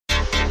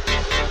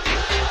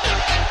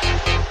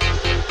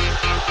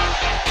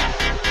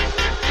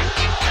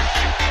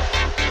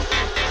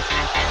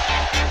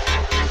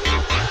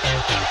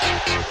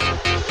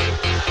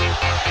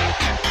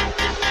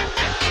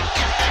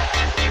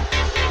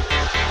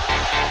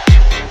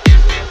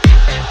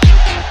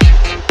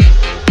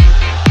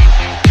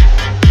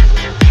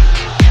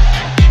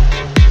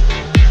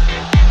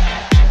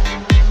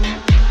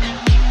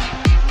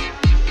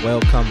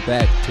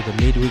back to the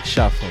midweek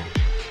shuffle.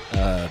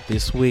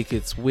 This week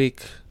it's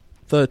week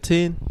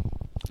 13.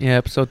 Yeah,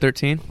 episode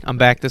 13. I'm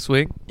back this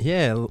week.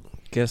 Yeah,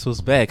 guess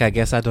who's back? I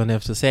guess I don't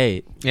have to say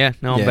it. Yeah,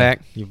 I'm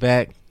back. You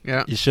back?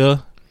 Yeah. You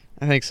sure?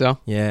 I think so.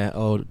 Yeah.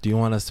 Oh, do you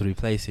want us to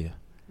replace you?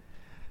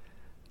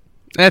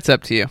 That's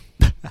up to you.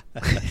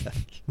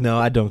 No,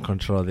 I don't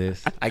control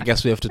this. I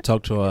guess we have to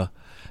talk to our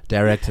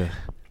director.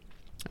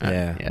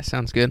 Yeah,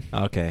 sounds good.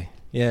 Okay.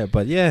 Yeah,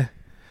 but yeah.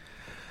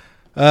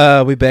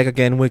 We're back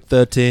again, week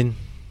 13.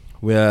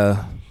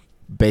 We're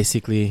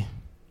basically,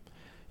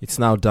 it's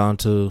now down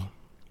to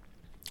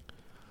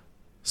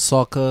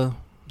soccer,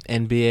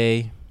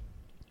 NBA,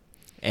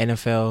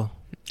 NFL.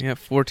 Yeah,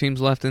 4 teams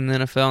left in the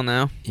NFL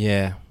now.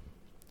 Yeah.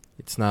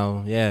 It's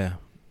now,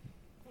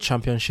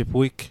 championship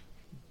week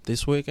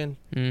this weekend.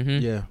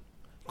 Mm-hmm. Yeah.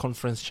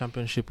 Conference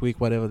championship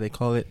week, whatever they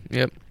call it.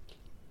 Yep.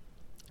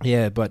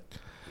 Yeah, but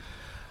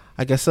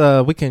I guess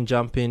we can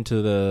jump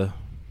into the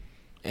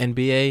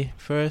NBA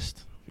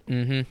first.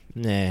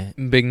 Mm-hmm. Yeah.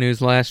 Big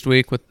news last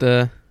week with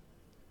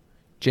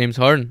James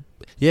Harden.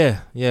 Yeah.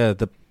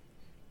 The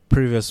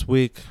previous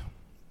week,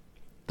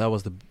 that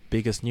was the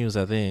biggest news,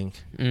 I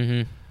think.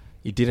 Mm-hmm.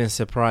 It didn't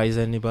surprise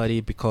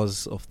anybody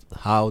because of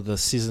how the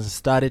season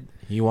started.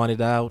 He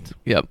wanted out.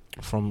 Yep.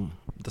 From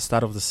the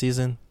start of the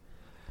season.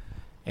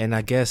 And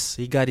I guess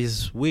he got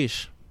his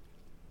wish.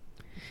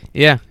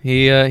 Yeah,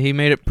 he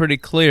made it pretty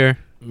clear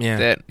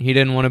that he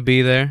didn't want to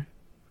be there.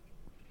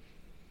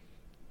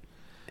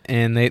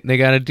 And they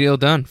got a deal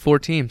done. 4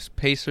 teams.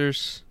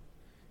 Pacers,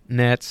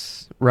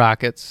 Nets,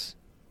 Rockets.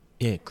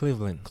 Yeah,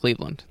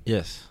 Cleveland.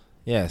 Yes.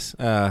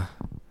 I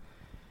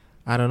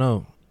don't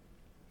know.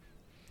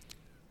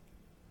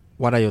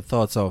 What are your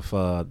thoughts of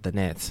the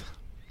Nets?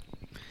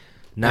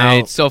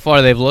 Now, so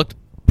far they've looked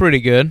pretty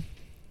good.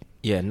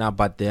 Yeah, now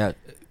but they're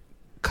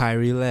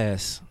Kyrie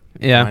less.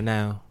 Yeah. Right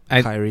now.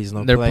 Kyrie's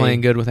not they're playing.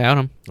 playing good without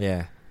him.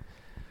 Yeah.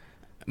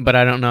 But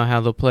I don't know how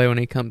they'll play when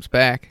he comes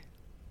back.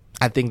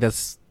 I think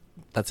that's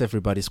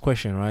everybody's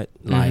question, right?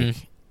 Like,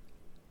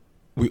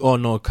 we all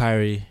know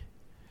Kyrie.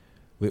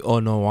 We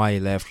all know why he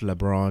left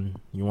LeBron.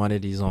 He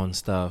wanted his own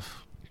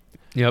stuff.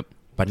 Yep.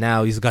 But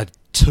now he's got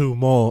 2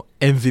 more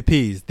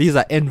MVPs. These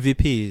are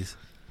MVPs.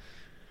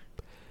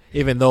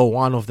 Even though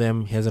one of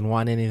them hasn't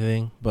won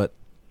anything, but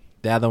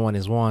the other one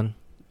has won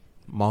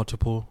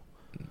multiple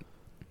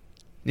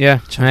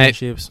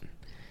championships.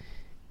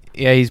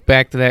 He's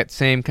back to that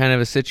same kind of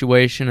a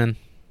situation and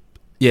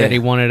that he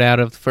wanted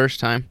out of the first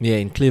time. Yeah,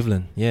 in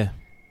Cleveland, yeah.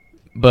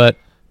 But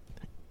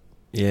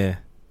yeah,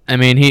 I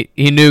mean,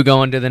 he knew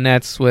going to the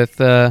Nets with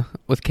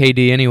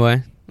KD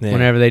anyway. Yeah.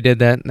 Whenever they did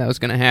that was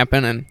going to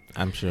happen, and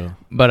I'm sure.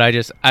 But I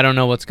don't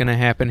know what's going to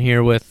happen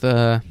here with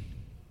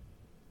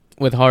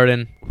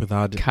Harden,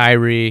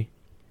 Kyrie.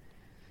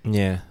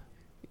 Yeah,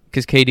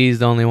 because KD is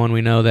the only one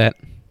we know that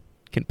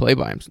can play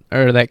by himself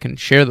or that can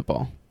share the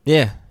ball.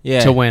 Yeah.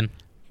 To win.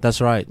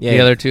 That's right. Yeah. The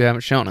other 2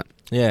 haven't shown it.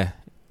 Yeah.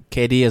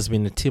 KD has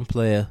been a team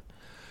player.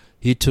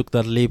 He took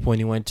that leap when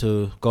he went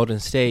to Golden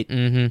State.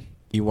 Mm-hmm.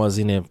 He was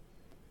in a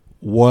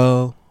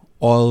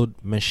well-oiled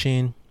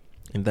machine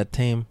in that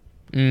team.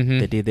 Mm-hmm.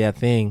 They did their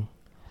thing.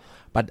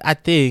 But I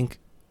think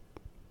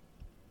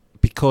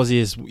because he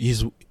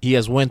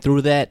has went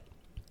through that,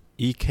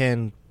 he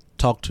can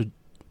talk to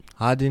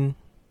Harden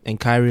and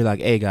Kyrie like,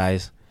 hey,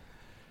 guys,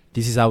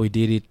 this is how we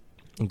did it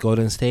in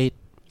Golden State,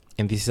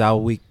 and this is how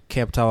we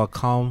kept our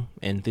calm,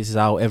 and this is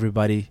how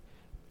everybody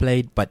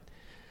played. But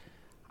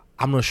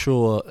I'm not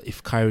sure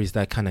if Kyrie's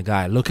that kind of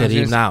guy. Look at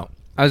him now.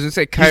 I was going to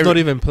say Kyrie. He's not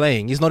even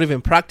playing. He's not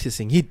even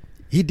practicing. He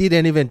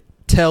didn't even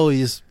tell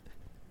his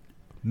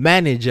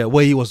manager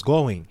where he was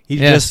going. He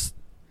just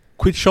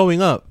quit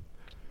showing up.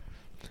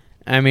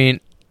 I mean,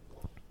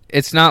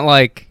 it's not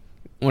like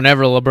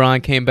whenever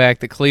LeBron came back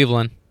to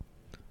Cleveland,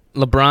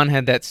 LeBron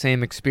had that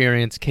same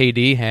experience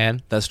KD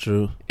had. That's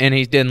true. And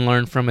he didn't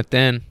learn from it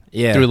then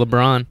through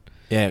LeBron.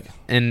 Yeah.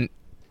 And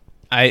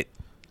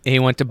he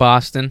went to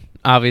Boston.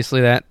 Obviously,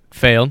 that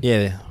failed.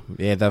 Yeah,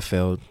 that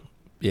failed.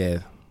 Yeah.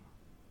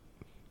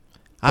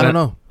 I don't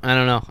know.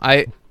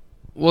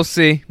 We'll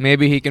see.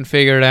 Maybe he can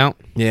figure it out.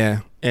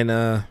 Yeah. And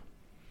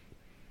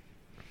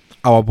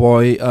our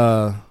boy,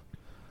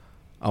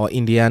 our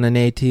Indiana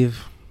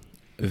native,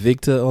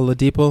 Victor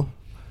Oladipo.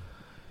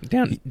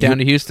 Down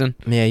to Houston.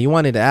 Yeah, he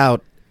wanted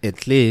out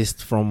at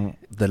least from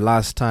the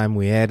last time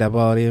we heard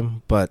about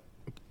him. But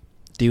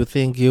do you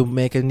think he'll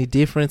make any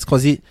difference?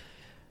 Because he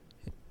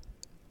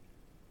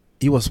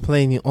was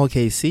playing in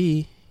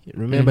OKC,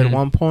 remember, at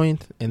one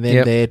point, and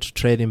then they had to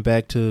trade him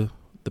back to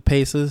the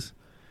Pacers.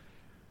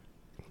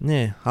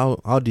 Yeah,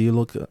 how do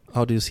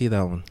you see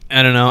that one?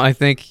 I don't know. I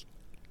think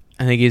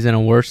he's in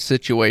a worse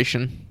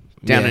situation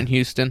down in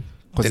Houston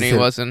than he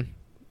was in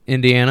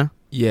Indiana.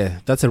 Yeah,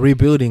 that's a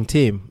rebuilding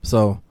team.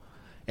 So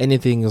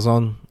anything is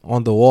on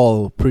the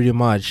wall pretty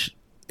much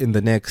in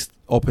the next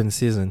off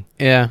season.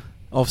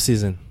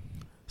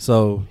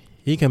 So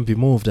he can be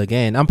moved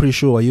again. I'm pretty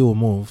sure he will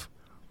move.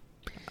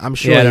 I'm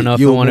sure. Yeah, I don't know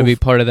if you want to be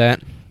part of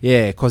that.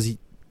 Yeah, because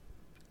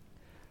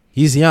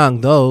he's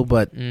young though,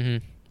 but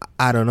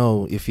I don't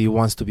know if he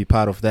wants to be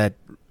part of that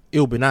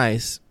it'll be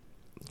nice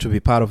to be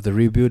part of the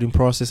rebuilding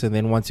process, and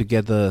then once you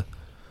get the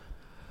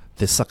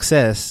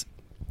success,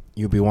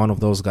 you'll be one of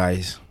those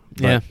guys.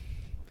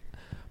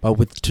 But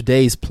with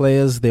today's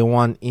players, they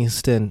want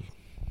instant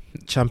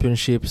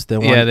championships. They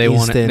want they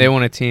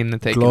want a team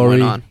that they glory. can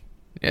win on.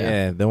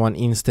 Yeah, they want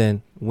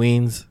instant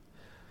wins.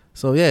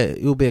 So yeah,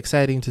 it'll be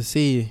exciting to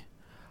see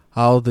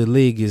how the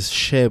league is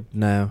shaped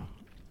now.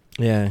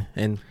 Yeah,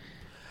 and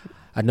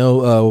I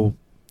know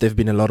there've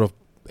been a lot of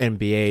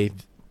NBA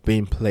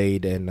being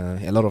played and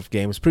a lot of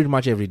games. Pretty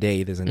much every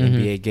day there's an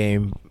NBA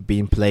game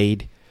being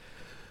played.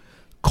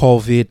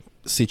 COVID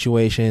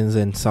situations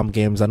and some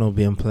games are not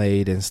being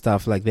played and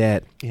stuff like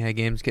that. Yeah,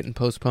 games getting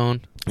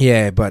postponed.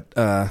 Yeah, but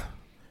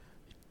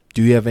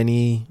do you have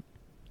any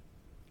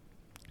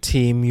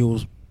team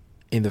you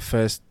in the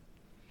first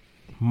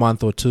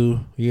month or 2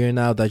 year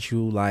now that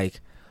you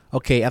like,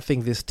 okay, I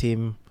think this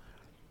team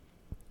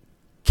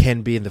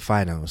can be in the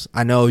finals?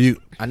 I know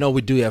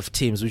we do have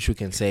teams which we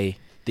can say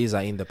these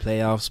are in the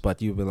playoffs,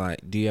 but you'll be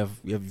like,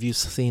 have you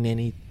seen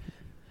any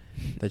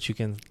that you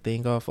can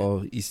think of,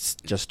 or it's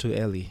just too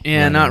early?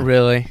 Yeah, not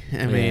really.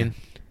 I mean,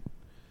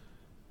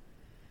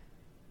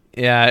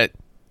 I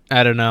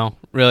don't know.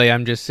 Really,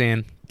 I'm just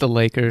seeing the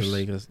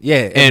Lakers.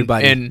 Yeah,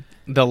 everybody. And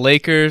the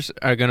Lakers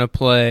are going to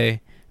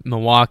play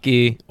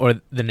Milwaukee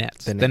or the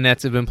Nets. The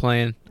Nets have been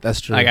playing.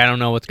 That's true. Like, I don't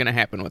know what's going to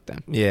happen with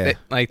them. Yeah.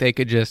 They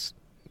could just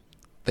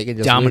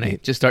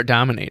dominate. Just start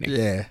dominating.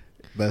 Yeah,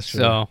 that's true.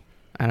 So,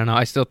 I don't know.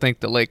 I still think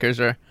the Lakers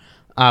are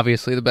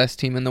obviously the best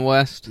team in the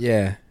West.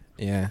 Yeah.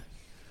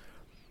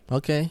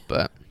 Okay.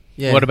 But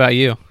yeah. What about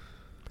you?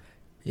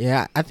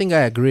 Yeah, I think I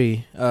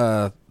agree.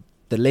 The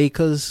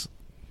Lakers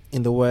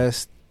in the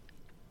West,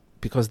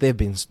 because they've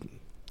been...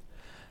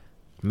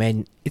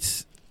 Man,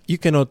 you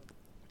cannot...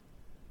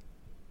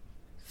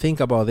 Think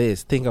about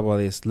this.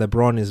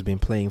 LeBron has been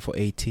playing for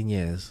 18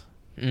 years.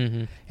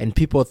 Mm-hmm. And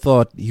people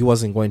thought he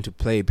wasn't going to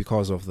play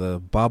because of the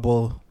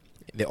bubble.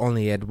 They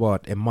only had,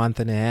 a month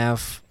and a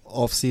half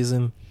off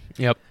season?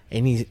 Yep.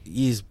 And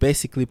he's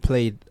basically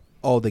played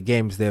all the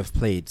games they've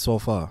played so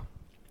far.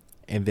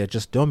 And they're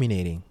just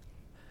dominating.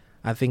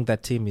 I think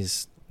that team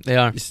is... They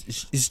are.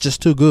 It's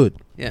just too good.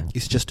 Yeah.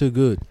 It's just too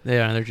good. They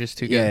are. They're just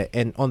too good. Yeah,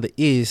 and on the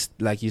East,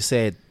 like you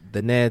said,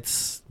 the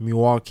Nets,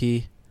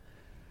 Milwaukee...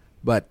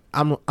 But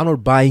I'm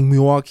not buying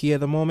Milwaukee at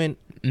the moment.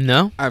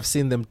 No? I've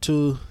seen them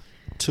two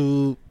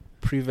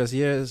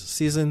previous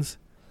seasons.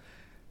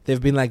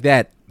 They've been like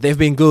that. They've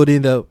been good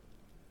in the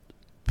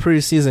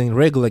preseason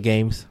regular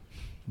games,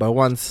 but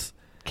once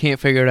can't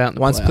figure it out.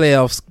 Once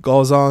playoffs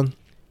goes on,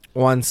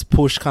 once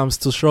push comes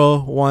to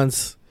shove,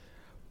 once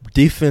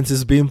defense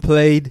is being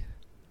played,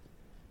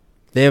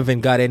 they haven't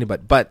got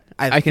anybody. But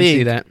I can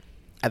see that.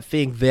 I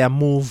think their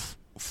move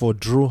for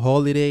Drew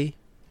Holiday,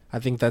 I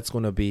think that's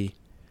going to be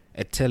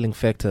a telling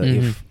factor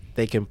if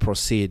they can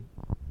proceed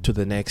to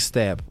the next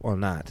step or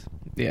not.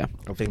 Yeah,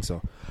 I think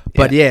so.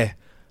 But yeah,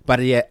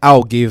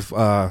 I'll give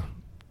the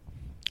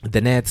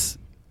Nets,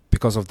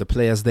 because of the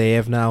players they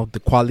have now, the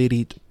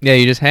quality. Yeah,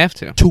 you just have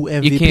to. 2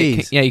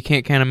 MVPs. You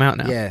can't count them out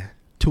now. Yeah,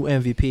 2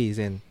 MVPs,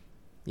 and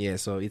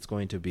so it's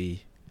going to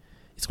be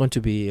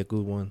a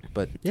good one.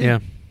 But yeah,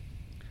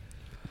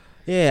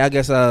 I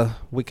guess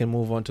we can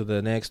move on to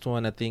the next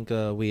one. I think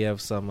we have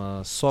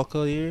some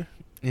soccer here.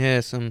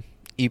 Yeah, some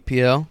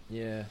EPL.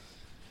 Yeah,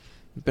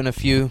 been a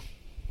few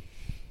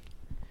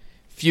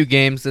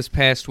games this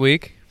past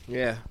week.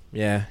 Yeah.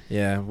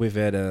 We've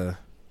had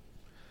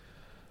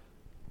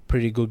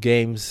pretty good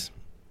games.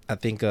 I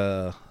think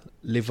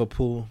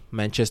Liverpool,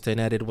 Manchester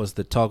United was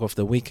the talk of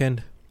the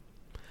weekend,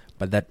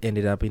 but that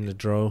ended up in the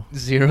draw.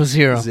 0-0.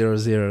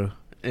 0-0.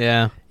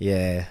 Yeah.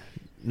 Yeah.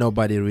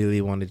 Nobody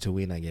really wanted to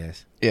win, I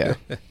guess. Yeah.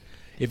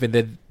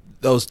 Even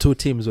those two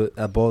teams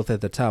are both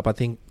at the top. I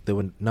think they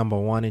were number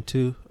 1 and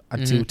 2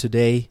 until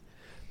today.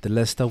 The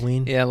Leicester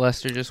win. Yeah,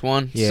 Leicester just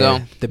won. Yeah. So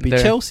they beat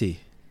Chelsea.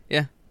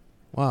 Yeah.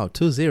 Wow,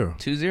 2-0.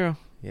 2-0.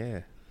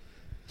 Yeah.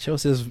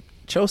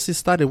 Chelsea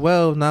started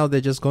well. Now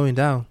they're just going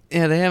down.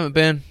 Yeah, they haven't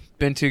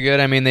been too good.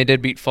 I mean, they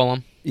did beat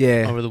Fulham.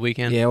 Yeah. Over the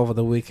weekend. Yeah, over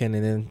the weekend,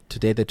 and then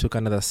today they took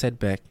another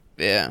setback.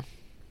 Yeah.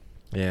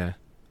 Yeah.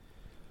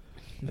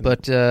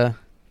 But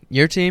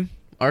your team,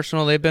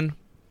 Arsenal, they've been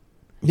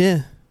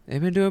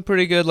doing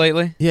pretty good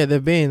lately. Yeah,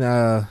 they've been.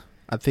 I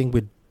think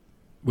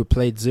we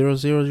played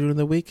 0-0 during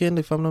the weekend,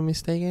 if I'm not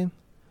mistaken,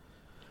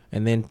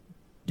 and then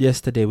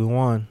yesterday we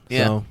won.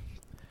 Yeah. So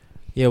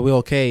yeah, we're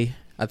okay.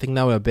 I think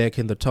now we're back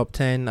in the top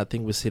 10. I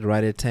think we sit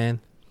right at 10,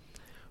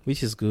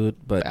 which is good,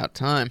 but about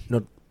time.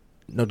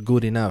 Not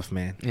good enough,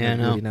 man. Yeah,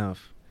 not good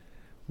enough.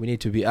 We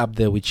need to be up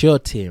there with your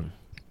team.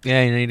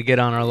 Yeah, you need to get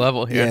on our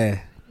level here.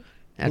 Yeah.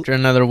 After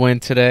another win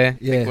today, I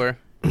think we're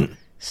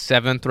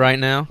 7th right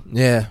now.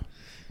 Yeah.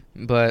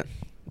 But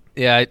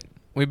yeah,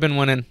 we've been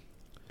winning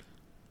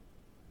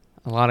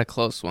a lot of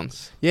close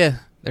ones. Yeah.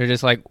 They're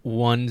just like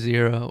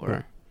 1-0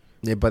 or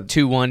but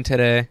 2-1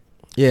 today.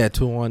 Yeah,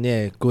 2-1.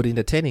 Yeah, good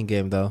entertaining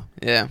game though.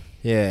 Yeah.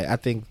 Yeah, I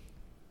think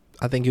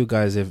you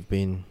guys have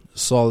been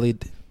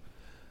solid.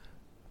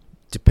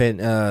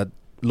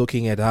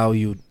 Looking at how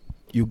you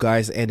you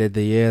guys ended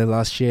the year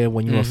last year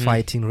when you were Mhm.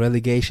 fighting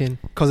relegation.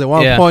 Because at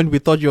one Yeah. point we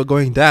thought you were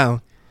going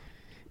down.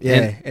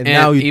 Yeah, and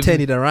now you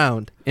turn it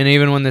around. And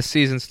even when the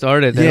season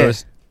started, there Yeah.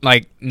 was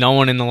like no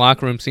one in the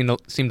locker room seemed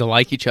to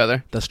like each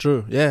other. That's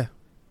true. Yeah,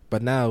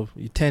 but now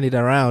you turn it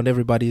around.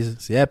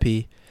 Everybody's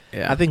happy.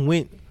 Yeah, I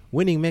think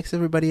winning makes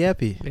everybody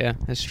happy. yeah,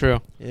 that's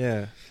true.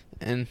 Yeah,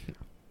 And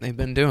they've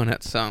been doing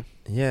it, so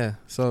yeah.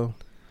 So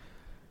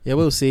yeah,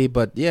 we'll see.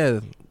 But yeah,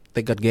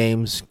 they got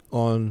games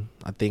on.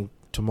 I think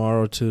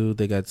tomorrow too.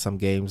 They got some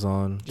games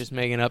on. just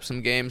making up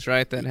some games,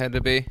 right? That had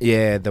to be.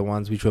 Yeah, the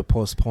ones which were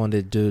postponed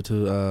due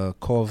to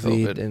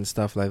COVID and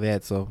stuff like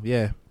that. So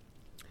yeah,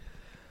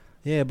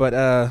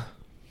 but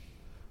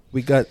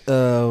we got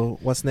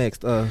what's next?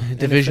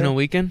 Divisional NFL?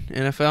 weekend,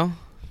 NFL.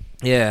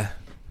 Yeah,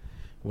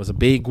 it was a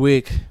big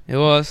week It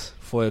was.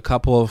 for a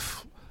couple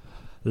of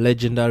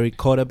legendary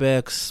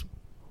quarterbacks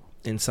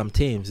in some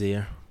teams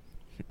here.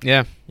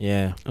 Yeah.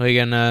 Yeah. We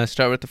can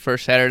start with the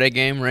first Saturday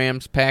game,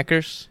 Rams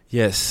Packers.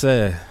 Yes,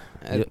 sir.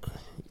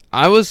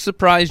 I was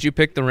surprised you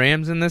picked the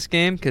Rams in this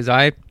game because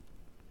I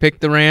picked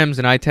the Rams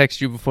and I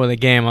texted you before the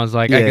game. I was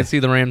like, I Yeah. can see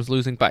the Rams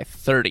losing by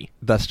 30.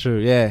 That's true.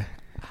 Yeah,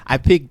 I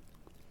picked.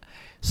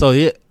 So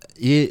this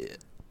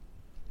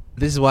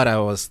is what I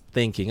was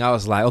thinking. I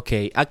was like,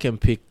 okay, I can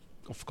pick.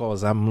 Of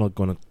course, I'm not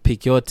gonna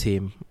pick your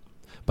team,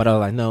 but I was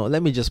like, no,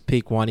 let me just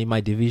pick one in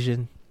my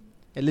division.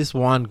 At least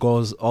one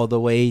goes all the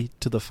way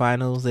to the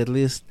finals. At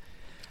least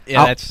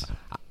Yeah, I'll- that's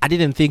I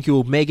didn't think you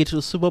would make it to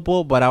the Super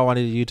Bowl, but I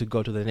wanted you to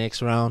go to the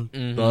next round,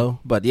 Mhm. though.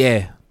 But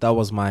yeah, that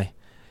was my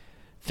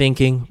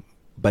thinking.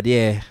 But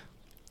yeah,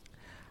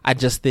 I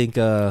just think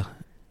the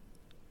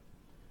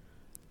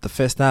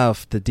first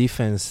half, the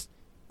defense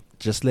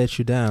just let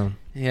you down.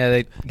 yeah.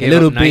 They gave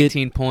little up bit-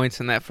 19 points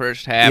in that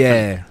first half.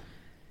 Yeah,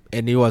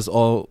 and you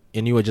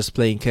were just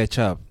playing catch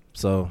up.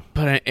 So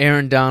But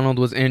Aaron Donald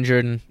was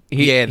injured, and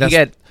he Yeah, had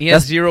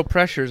that's- zero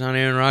pressures on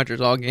Aaron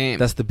Rodgers all game.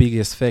 that's the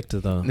biggest factor,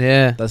 though.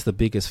 Yeah. That's the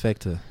biggest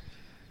factor,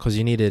 because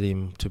you needed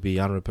him to be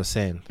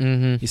 100%,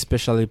 Mm-hmm.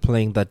 especially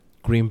playing that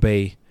Green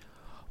Bay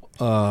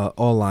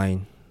all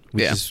line,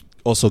 which Yeah. is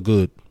also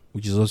good.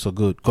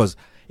 Because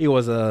it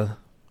was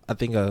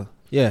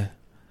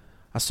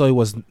I saw it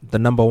was the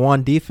number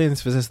one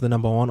defense versus the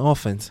number one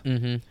offense,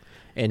 Mm-hmm.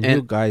 and And-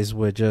 you guys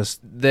were just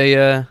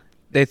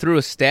They threw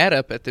a stat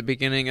up at the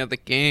beginning of the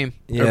game,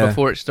 Yeah. or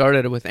before it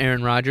started, with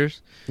Aaron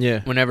Rodgers. yeah,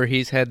 Whenever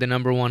he's had the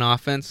number one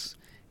offense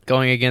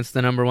going against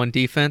the number one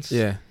defense,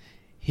 yeah.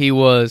 he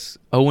was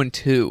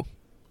 0-2.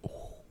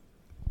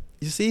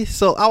 You see,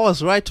 so I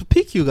was right to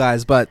pick you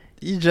guys, but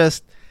you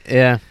just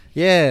Yeah.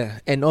 yeah,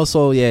 and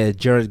also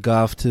Jared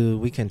Goff too.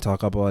 We can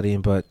talk about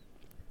him, but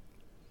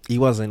he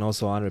wasn't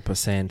also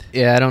 100%.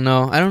 Yeah, I don't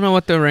know. I don't know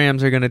what the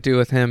Rams are going to do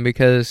with him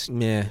because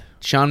Yeah,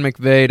 Sean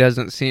McVay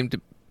doesn't seem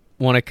to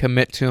want to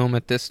commit to him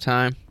at this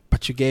time.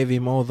 but you gave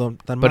him all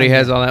that money. But he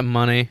has all that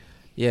money.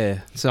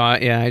 Yeah, So, I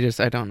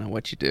don't know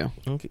what you do.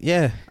 okay.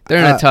 Yeah. They're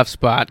in a tough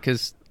spot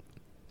because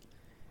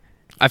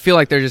I feel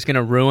like they're just going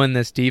to ruin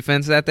this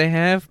defense that they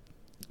have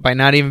by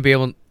not even be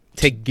able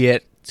to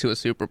get to a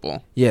Super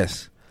Bowl.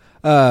 Yes.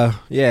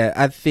 Yeah.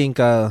 I think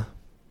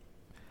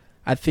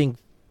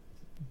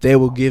they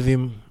will give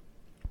him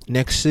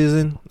next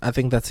season. I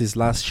think that's his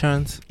last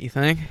chance. You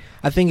think?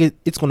 I think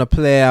it's gonna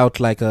play out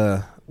like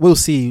a. We'll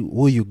see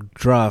who you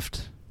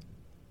draft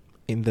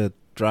in the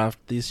draft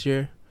this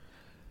year.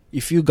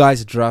 If you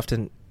guys draft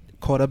a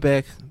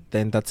quarterback,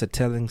 then that's a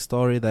telling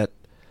story that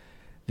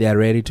they are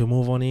ready to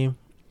move on him.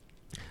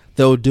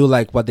 They'll do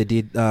like what they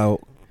did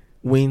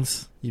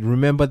wins. You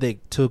remember they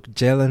took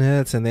Jalen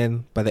Hurts, and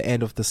then by the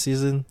end of the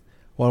season,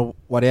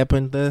 what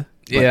happened there?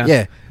 But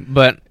yeah,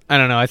 But I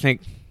don't know.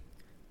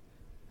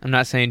 I'm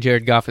not saying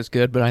Jared Goff is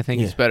good, but I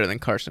think he's Yeah. better than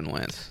Carson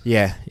Wentz.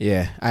 yeah.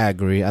 I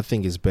agree. I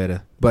think it's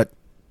better, but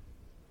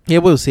yeah,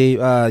 we'll see.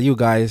 You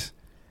guys,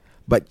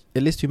 but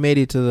at least you made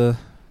it to the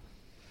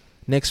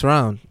next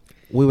round.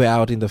 We were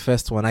out in the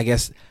first one. I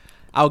guess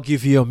I'll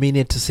give you a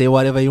minute to say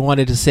whatever you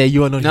wanted to say.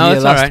 You were not No, here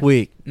it's all last right.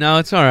 week. No,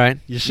 it's all right.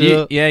 You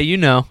sure? Yeah, you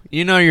know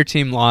your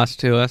team lost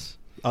to us.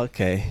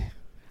 Okay.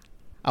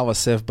 I was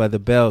saved by the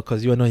bell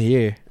because you were not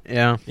here.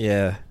 Yeah.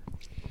 Yeah.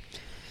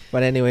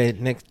 But anyway,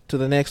 to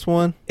the next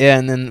one. Yeah,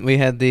 and then we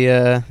had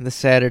the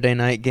Saturday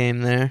night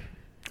game there.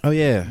 Oh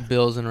yeah,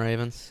 Bills and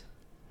Ravens.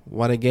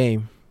 what a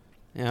game.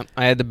 Yeah,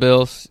 I had the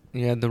Bills.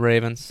 You had the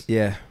Ravens.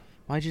 Yeah,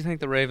 Why'd you think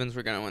the Ravens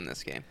were going to win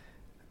this game?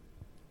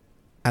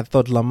 I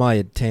thought Lamar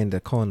had turned the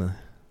corner.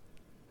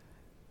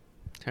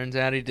 Turns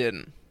out he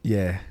didn't.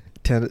 Yeah,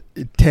 it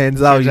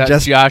turns out Turns you out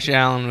just. Josh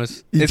Allen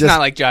was. you It's just- not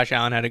like Josh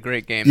Allen had a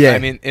great game. Yeah, I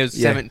mean, it was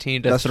yeah,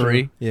 17-3, That's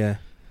true. Yeah,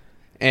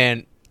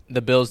 and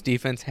the Bills'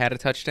 defense had a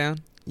touchdown.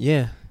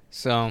 yeah,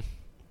 So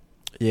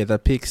yeah.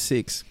 That pick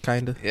six,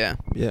 kind of. yeah.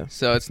 Yeah,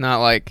 So it's not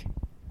like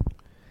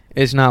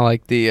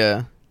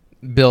the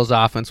Bills'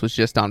 offense was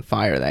just on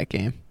fire that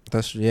game.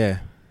 that's yeah.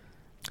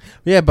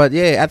 But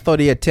I thought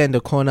he had turned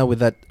the corner with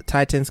that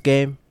Titans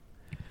game.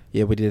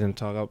 Yeah, we didn't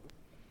talk up,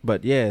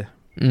 but yeah,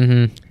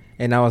 Mm-hmm.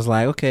 and I was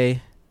like,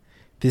 okay,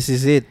 this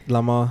is it,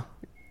 Lamar.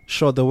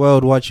 Show the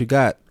world what you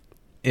got.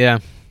 Yeah.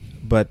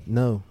 But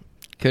no,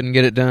 Couldn't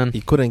get it done.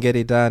 He couldn't get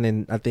it done,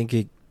 and I think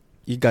he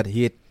got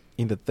hit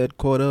in the third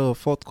quarter or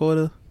fourth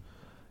quarter,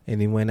 and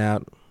he went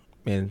out,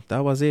 and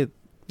that was it.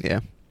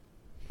 Yeah.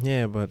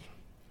 Yeah, but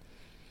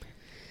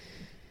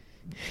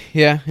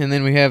Yeah, and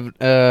then we have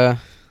the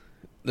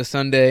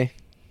Sunday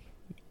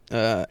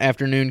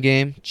afternoon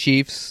game,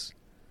 Chiefs.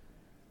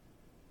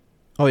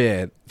 oh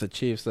yeah, the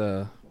Chiefs,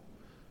 the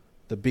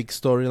big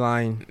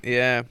storyline,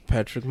 Yeah,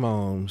 Patrick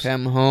Mahomes. Pat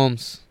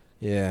Mahomes.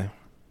 Yeah,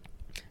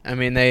 I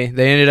mean, they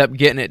ended up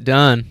getting it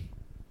done.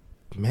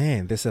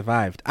 man, they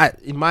survived.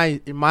 In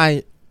my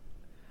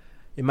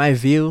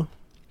view,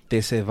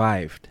 they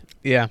survived.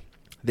 Yeah,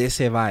 They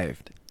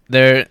survived.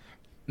 they're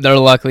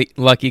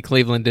lucky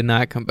Cleveland did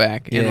not come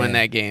back and win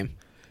that game.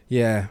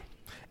 Yeah,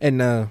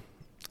 and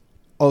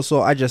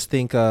also I just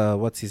think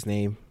what's his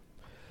name,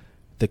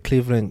 the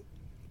Cleveland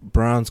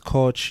Browns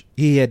coach,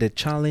 he had a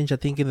challenge. I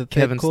think in the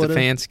third Kevin quarter.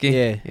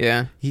 Stefanski.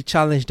 Yeah, he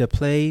challenged the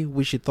play,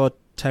 which he thought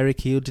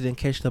Tyreek Hill didn't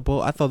catch the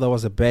ball. I thought that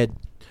was a bad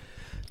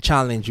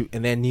challenge,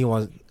 and then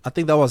I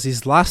think that was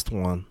his last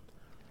one,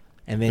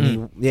 and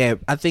then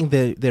I think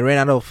they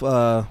ran out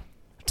of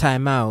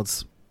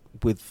timeouts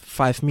with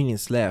 5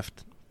 minutes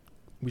left,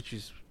 which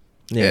is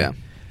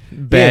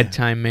bad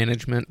time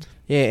management.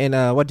 Yeah,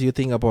 and what do you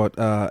think about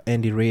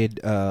Andy Reid?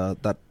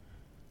 That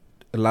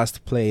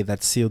last play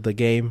that sealed the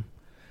game,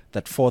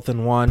 that 4th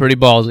and 1. Pretty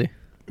ballsy.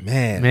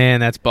 Man,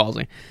 That's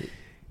ballsy,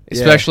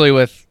 especially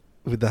with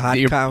the hot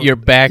count. your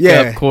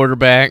backup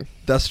quarterback.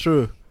 That's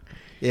true.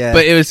 Yeah,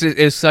 But it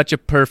was such a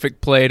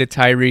perfect play to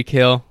Tyreek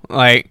Hill.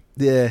 Like,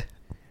 yeah,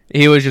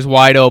 he was just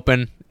wide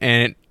open,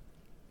 and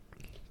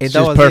it's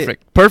just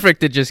perfect. It.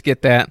 Perfect to just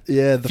get that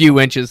few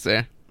inches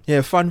there.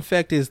 Yeah, fun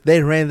fact is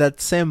they ran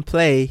that same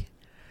play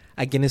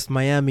against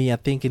Miami, I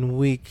think in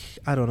week,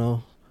 I don't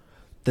know,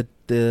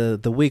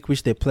 the week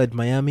which they played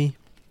Miami,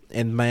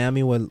 and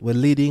Miami were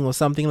leading or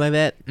something like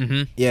that.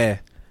 Mm-hmm. Yeah,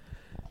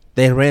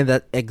 they ran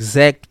that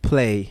exact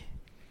play.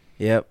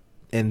 Yep,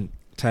 and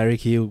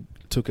Tyreek Hill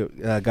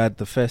got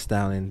the first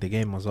down, and the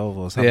game was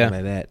over or something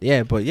like that.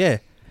 Yeah, but yeah,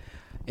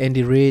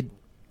 Andy Reid,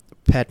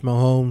 Pat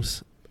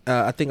Mahomes.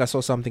 I think I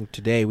saw something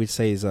today which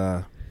says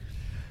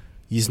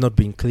he's not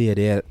been cleared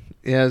yet.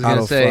 Yeah, I was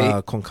gonna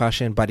say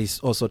concussion, but it's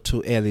also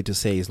too early to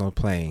say he's not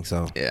playing.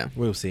 So yeah,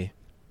 we'll see.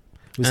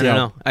 I don't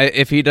know.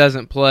 If he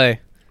doesn't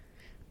play,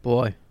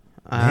 boy,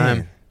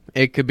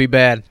 it could be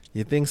bad.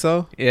 You think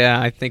so?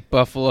 Yeah, I think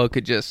Buffalo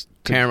could just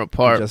tear him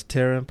apart. Just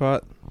tear him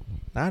apart?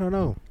 I don't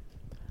know.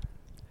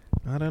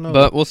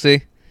 But we'll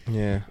see.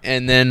 Yeah.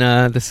 And then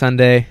the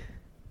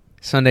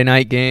Sunday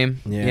night game.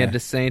 Yeah. You had the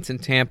Saints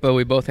and Tampa.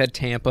 We both had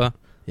Tampa.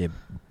 Yeah.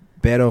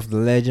 Better of the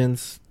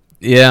legends.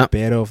 Yeah.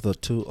 Better of the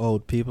two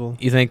old people.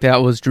 You think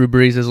that was Drew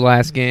Brees'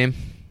 last game?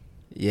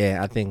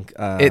 Yeah, I think...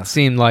 it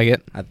seemed like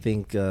it. I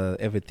think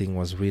everything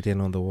was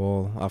written on the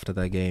wall after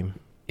that game.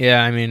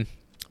 Yeah, I mean...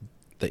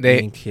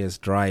 The ink has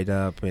dried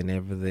up and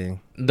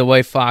everything. The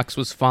way Fox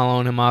was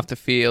following him off the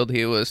field,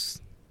 he was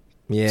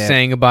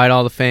saying goodbye to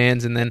all the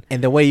fans, and then...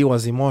 And the way he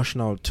was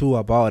emotional, too,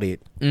 about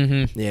it.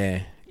 Mm-hmm.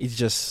 Yeah, it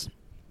just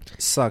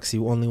sucks. He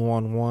only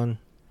won one.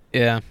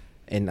 Yeah.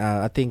 And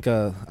I think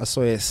I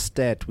saw a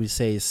stat we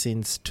say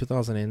since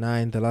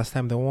 2009, the last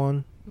time they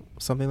won,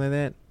 something like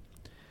that.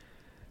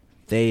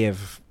 They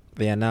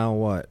are now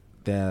what?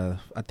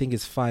 I think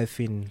it's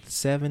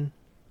 5-7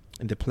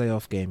 in the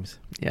playoff games.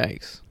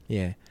 Yikes.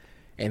 Yeah.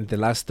 And the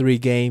last 3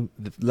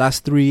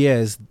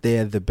 years,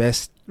 they're the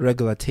best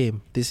regular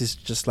team. This is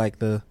just like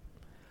the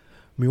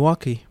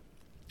Milwaukee,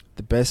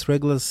 the best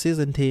regular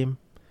season team.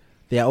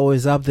 They're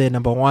always up there,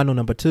 number 1 or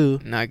number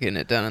 2. Not getting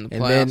it done in the playoffs.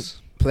 And then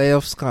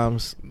playoffs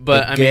comes,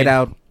 but get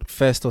out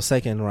first or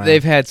second round.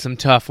 They've had some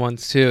tough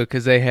ones too,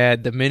 because they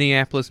had the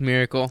Minneapolis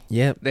Miracle.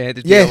 Yep. They had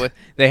to deal with.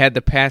 They had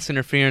the pass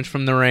interference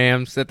from the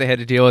Rams that they had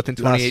to deal with in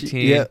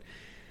 2018. Yep.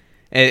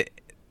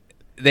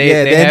 They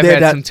have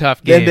had some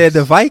tough games. Then there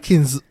the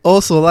Vikings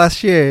also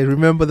last year.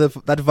 Remember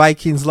that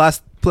Vikings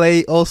last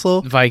play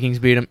also? Vikings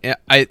beat them.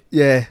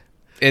 Yeah.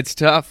 It's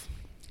tough.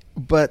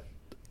 But,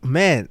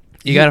 man.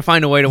 You got to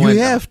find a way to win.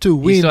 You have to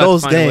win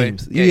those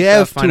games. You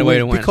have to find a way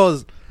to win.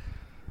 Because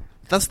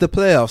that's the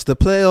playoffs. The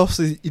playoffs,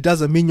 it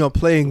doesn't mean you're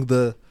playing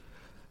the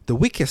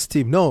weakest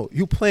team. No,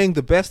 you're playing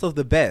the best of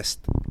the best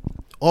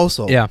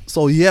also. Yeah.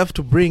 So you have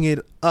to bring it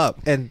up.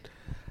 And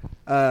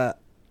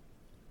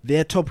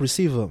their top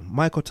receiver,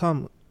 Michael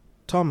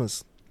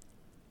Thomas,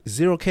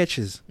 0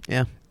 catches.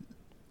 Yeah.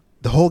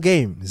 The whole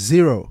game,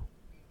 0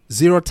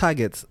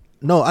 targets.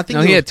 No, I think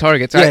he had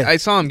targets. Yeah. I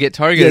saw him get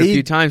targeted a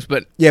few times,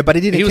 but but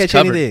he didn't catch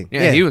anything.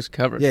 Yeah, he was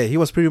covered. Yeah, he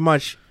was pretty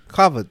much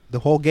covered the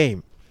whole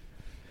game.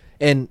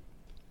 And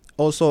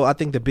also, I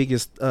think the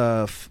biggest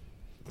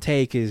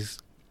take is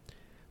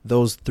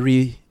those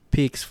 3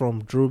 picks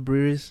from Drew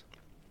Brees,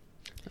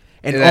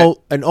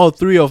 and all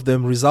 3 of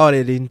them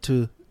resulted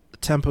into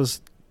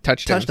Tampa's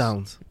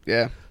touchdowns.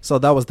 Yeah. So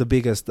that was the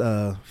biggest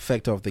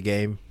factor of the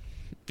game.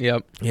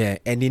 Yep. Yeah,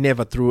 and he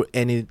never threw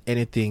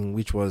anything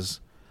which was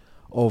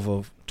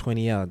over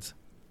 20 yards.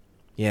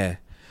 Yeah.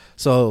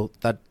 So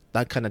that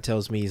kind of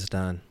tells me he's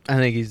done. I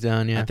think he's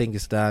done, yeah. I think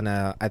it's done.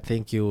 I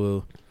think you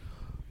will...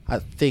 I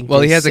think. Well,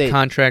 they he has a said-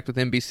 contract with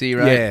NBC,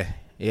 right?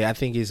 Yeah. I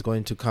think he's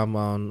going to come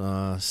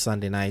on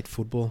Sunday Night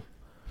Football,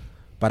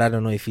 but I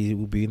don't know if he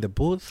will be in the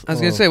booth. I was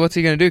gonna say, what's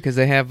he gonna do? Because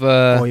they have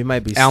or he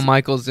might be Al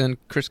Michaels and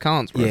Chris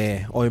Collinsworth.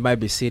 Yeah, or he might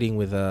be sitting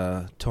with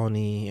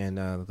Tony and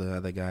the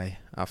other guy.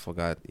 I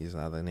forgot his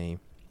other name.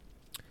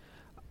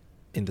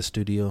 In the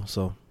studio,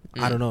 so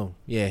I don't know.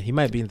 Yeah, he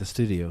might be in the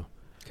studio.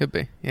 Could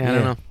be. Yeah, I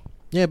don't know.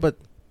 Yeah, but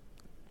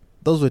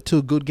those were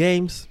two good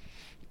games.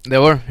 They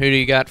were. Who do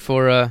you got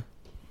for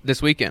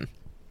this weekend?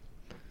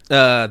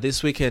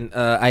 This weekend,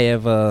 I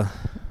have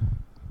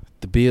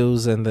the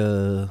Bills and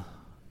the.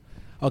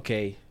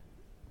 Okay.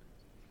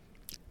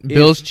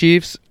 Bills,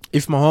 Chiefs,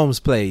 If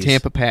Mahomes plays,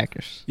 Tampa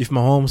Packers. If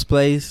Mahomes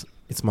plays,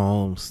 it's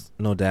Mahomes,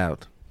 no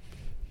doubt.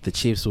 The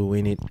Chiefs will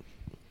win it.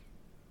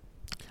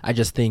 I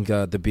just think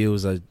the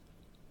Bills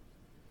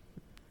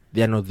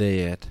they're not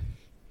there yet.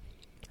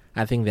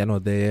 I think they're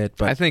not there yet,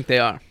 but I think they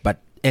are. But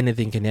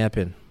anything can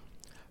happen.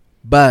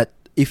 But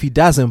if he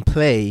doesn't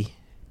play,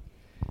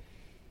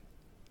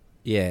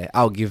 yeah,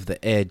 I'll give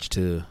the edge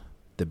to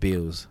the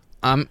Bills.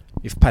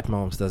 If Pat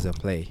Mahomes doesn't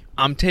play,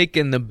 I'm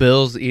taking the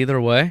Bills either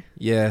way.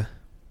 yeah,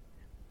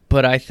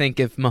 But I think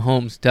if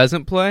Mahomes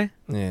doesn't play,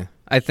 yeah,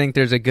 I think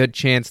there's a good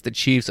chance the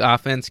Chiefs'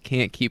 offense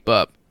can't keep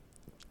up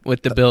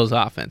with the Bills'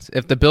 offense.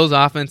 If the Bills'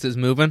 offense is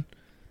moving,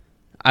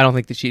 I don't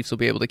think the Chiefs will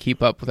be able to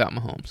keep up without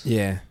Mahomes.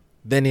 yeah.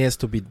 Then he has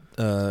to be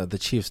the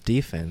Chiefs'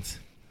 defense.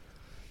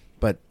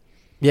 But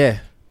yeah,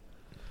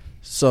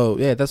 so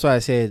yeah, that's why I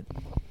said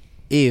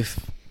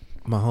if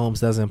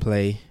Mahomes doesn't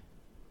play,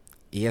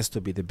 he has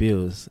to be the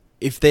Bills.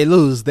 If they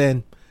lose,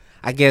 then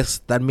I guess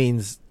that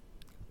means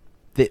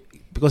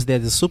because they're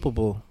the Super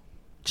Bowl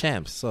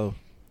champs, so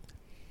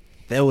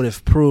they would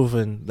have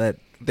proven that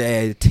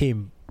they're a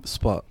team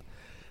spot.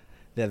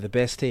 They're the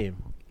best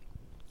team.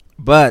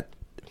 But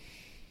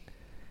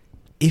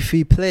if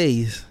he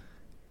plays,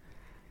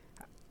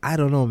 I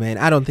don't know, man.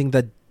 I don't think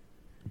that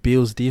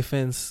Bills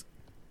defense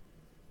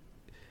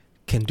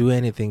can do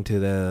anything to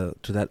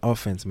that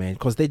offense, man,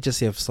 because they just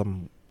have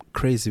some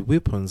crazy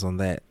weapons on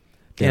that.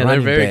 They're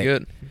very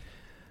good.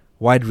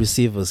 Wide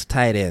receivers,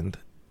 tight end.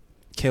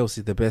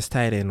 Kelsey, the best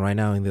tight end right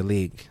now in the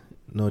league,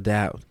 no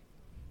doubt.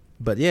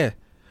 But yeah,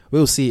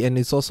 we'll see. And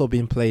it's also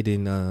being played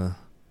in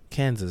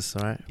Kansas,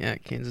 right? Yeah,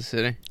 Kansas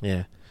City.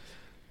 Yeah.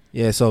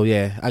 Yeah, so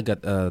yeah, I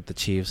got the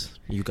Chiefs.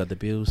 You got the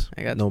Bills.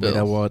 I got no the Bills.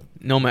 matter what.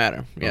 No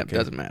matter. Yeah, Okay. it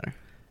doesn't matter.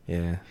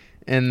 Yeah.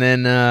 And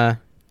then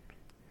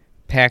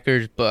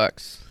Packers,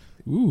 Bucks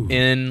Ooh.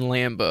 in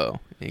Lambeau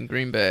in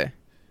Green Bay.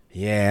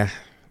 Yeah.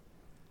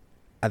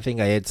 I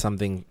think I had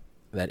something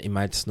that it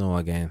might snow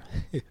again.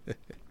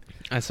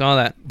 I saw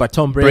that. But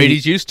Tom Brady,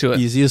 Brady's used to it.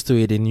 he's used to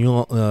it in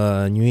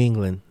New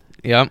England.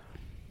 Yep.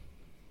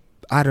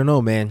 I don't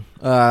know, man.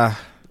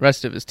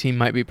 Rest of his team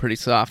might be pretty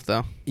soft,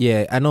 though.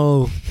 Yeah, I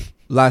know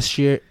last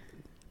year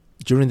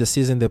during the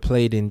season they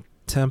played in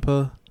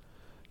Tampa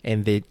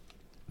and they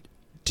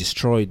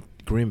destroyed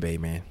Green Bay,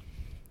 man.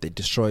 They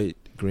destroyed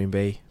Green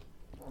Bay.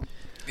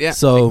 Yeah.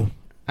 So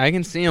I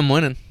can see him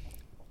winning.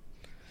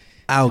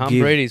 Tom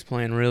Brady's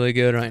playing really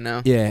good right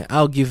now. Yeah,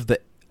 I'll give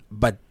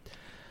but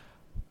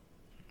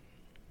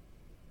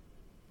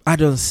I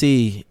don't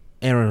see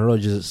Aaron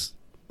Rodgers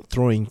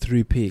throwing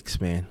 3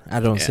 picks, man. I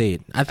don't see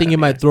it. I think he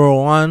might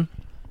throw one,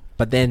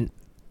 but then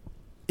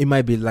it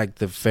might be like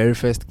the very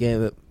first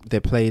game that they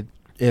played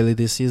early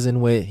this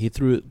season where he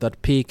threw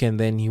that pick and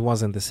then he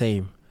wasn't the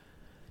same.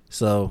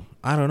 So,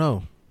 I don't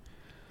know.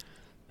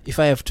 If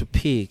I have to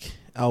pick,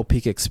 I'll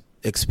pick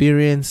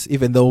experience,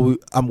 even though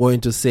I'm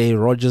going to say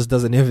Rodgers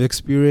doesn't have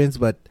experience,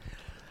 but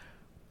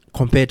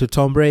compared to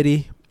Tom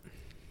Brady,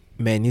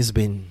 man, he's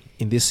been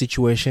in this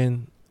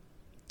situation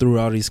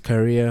throughout his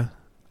career.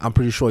 I'm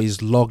pretty sure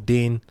he's locked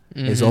in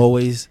as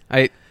always.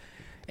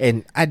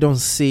 And I don't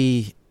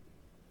see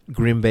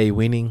Green Bay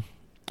winning.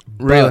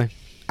 Really?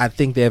 I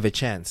think they have a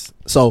chance.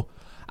 So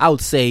I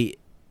would say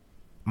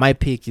my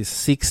pick is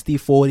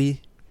 60-40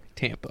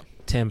 Tampa.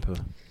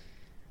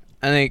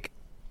 I think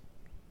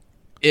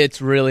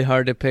it's really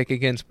hard to pick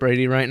against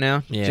Brady right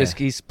now. Yeah. Just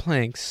he's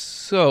playing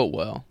so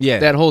well. Yeah.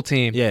 That whole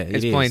team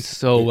is playing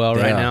so well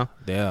right now.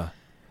 They are.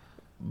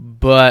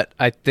 But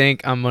I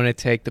think I'm going to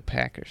take the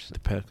Packers. The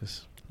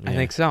Packers. Yeah. I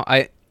think so.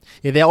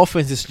 Their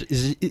offense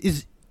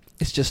is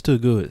just too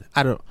good.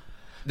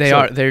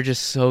 They're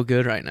just so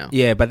good right now.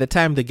 Yeah, by the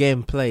time the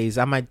game plays,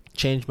 I might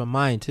change my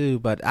mind too,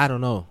 but I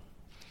don't know.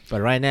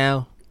 But right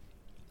now,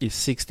 it's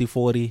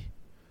 60-40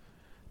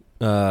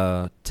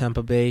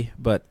 Tampa Bay,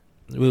 but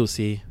we'll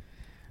see.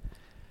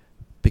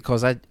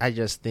 Because I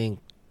just think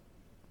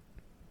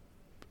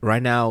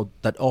right now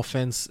that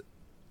offense,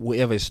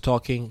 whoever is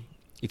talking,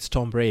 it's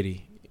Tom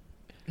Brady.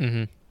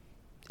 Mm-hmm.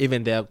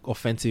 Even their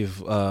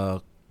offensive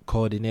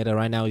coordinator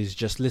right now is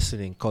just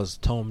listening because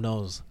Tom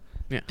knows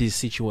these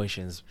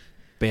situations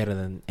better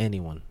than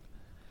anyone.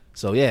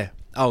 So, yeah,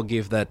 I'll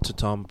give that to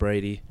Tom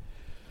Brady.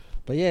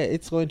 But, yeah,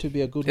 it's going to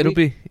be a good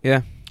week.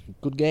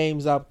 Good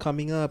games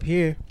coming up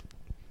here.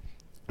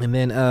 And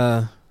then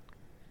I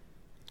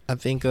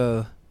think,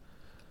 I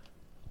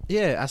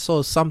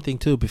saw something,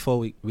 too, before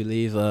we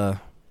leave.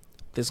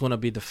 there's gonna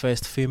be the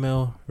first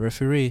female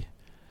referee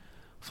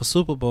for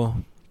Super Bowl.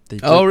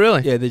 Oh,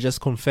 really? Yeah, they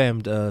just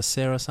confirmed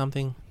Sarah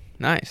something.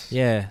 Nice.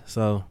 Yeah,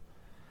 so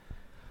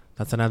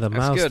that's another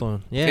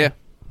milestone. Yeah,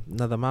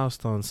 another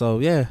milestone. So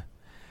yeah,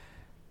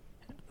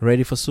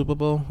 ready for Super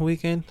Bowl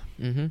weekend?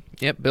 Mm-hmm.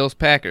 Yep. Bills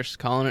Packers,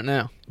 calling it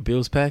now.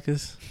 Bills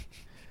Packers,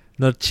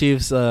 not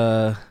Chiefs.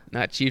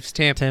 Not Chiefs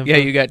Tampa. Yeah,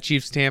 you got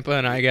Chiefs Tampa,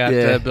 and I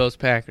got Bills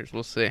Packers.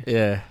 We'll see.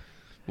 Yeah,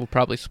 we'll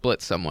probably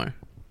split somewhere.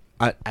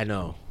 I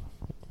know.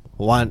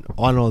 One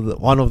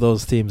of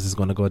those teams is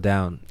gonna go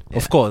down. Yeah.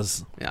 Of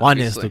course, one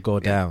has to go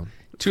down.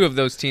 Two of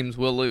those teams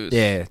will lose.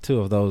 Yeah, two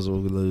of those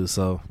will lose.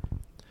 So,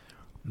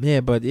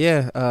 yeah, but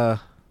yeah,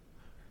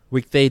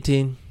 week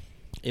 18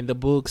 in the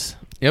books.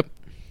 Yep.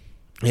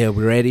 Yeah,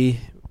 we're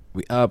ready.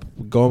 We up,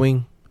 we're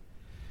going.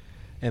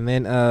 And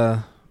then,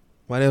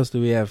 what else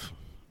do we have?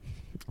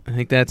 I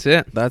think that's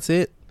it. That's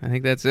it? I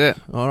think that's it.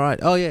 All right.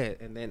 Oh, yeah.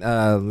 And then,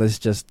 let's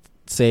just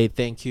say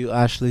thank you,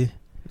 Ashley.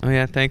 Oh,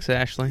 yeah. Thanks,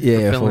 Ashley,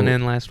 for filling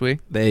in last week.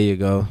 There you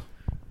go.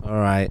 All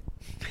right.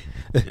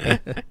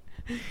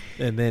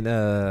 And then,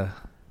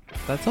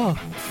 that's all. All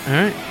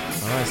right.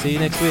 All right. See you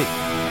next week.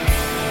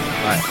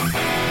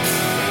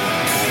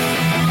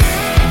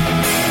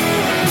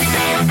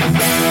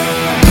 Bye.